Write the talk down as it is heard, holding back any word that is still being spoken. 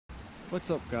What's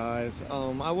up, guys?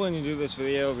 I wanted to do this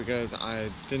video because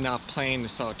I did not plan to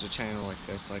start the channel like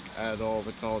this, like at all,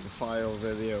 with all the file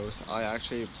videos. I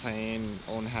actually plan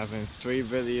on having 3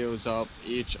 videos up,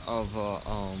 each of a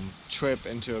trip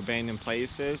into abandoned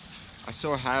places. I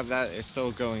still have that, it's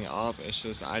still going up, it's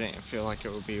just I didn't feel like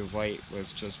it would be right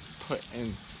with just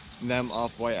putting them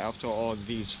up right after all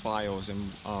these files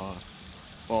in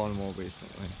Baltimore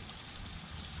recently.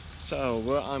 So,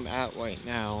 where I'm at right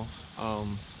now,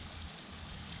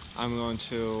 I'm going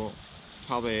to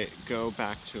probably go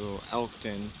back to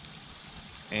Elkton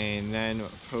and then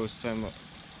post them,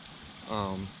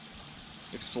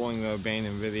 exploring the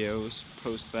abandoned videos,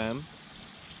 post them,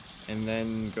 and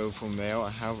then go from there. I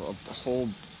have a whole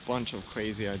bunch of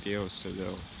crazy ideas to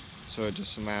do, so it's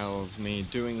just a matter of me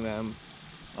doing them.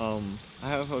 I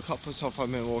have a couple of stuff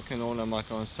I've been working on, I'm not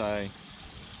gonna say,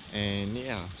 and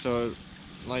yeah, so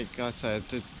like I said,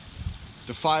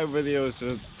 the 5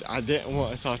 videos, I didn't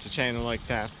want to start the channel like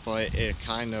that, but it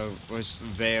kind of was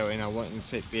there, and I wanted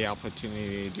to take the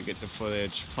opportunity to get the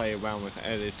footage, play around with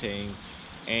editing,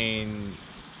 and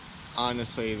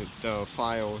honestly, the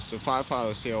 5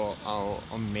 files here are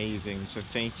amazing, so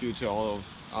thank you to all of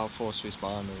our first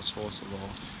responders, first of all.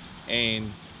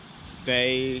 And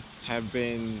they have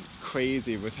been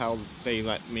crazy with how they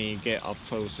let me get up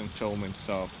close and film and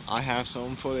stuff. I have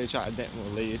some footage I didn't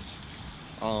release,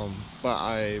 but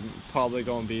I'm probably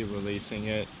gonna be releasing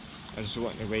it. I just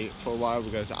want to wait for a while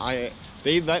because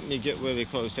they let me get really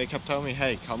close. They kept telling me,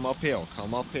 hey, come up here,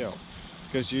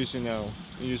 because usually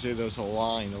there's a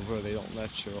line over, they don't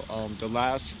let you. The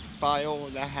last fire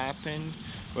that happened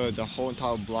where the whole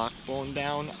entire block burned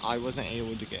down, I wasn't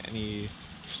able to get any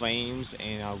flames,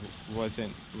 and I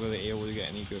wasn't really able to get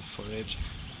any good footage.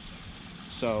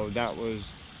 So that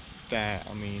was that.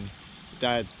 I mean,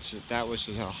 that was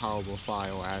just a horrible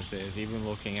file as is. Even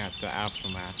looking at the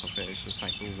aftermath of it, it's just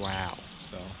like, wow.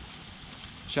 So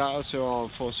shout out to all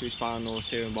first responders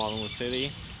here in Baltimore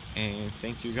City, and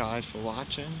thank you guys for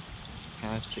watching.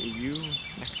 I'll see you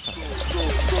next time.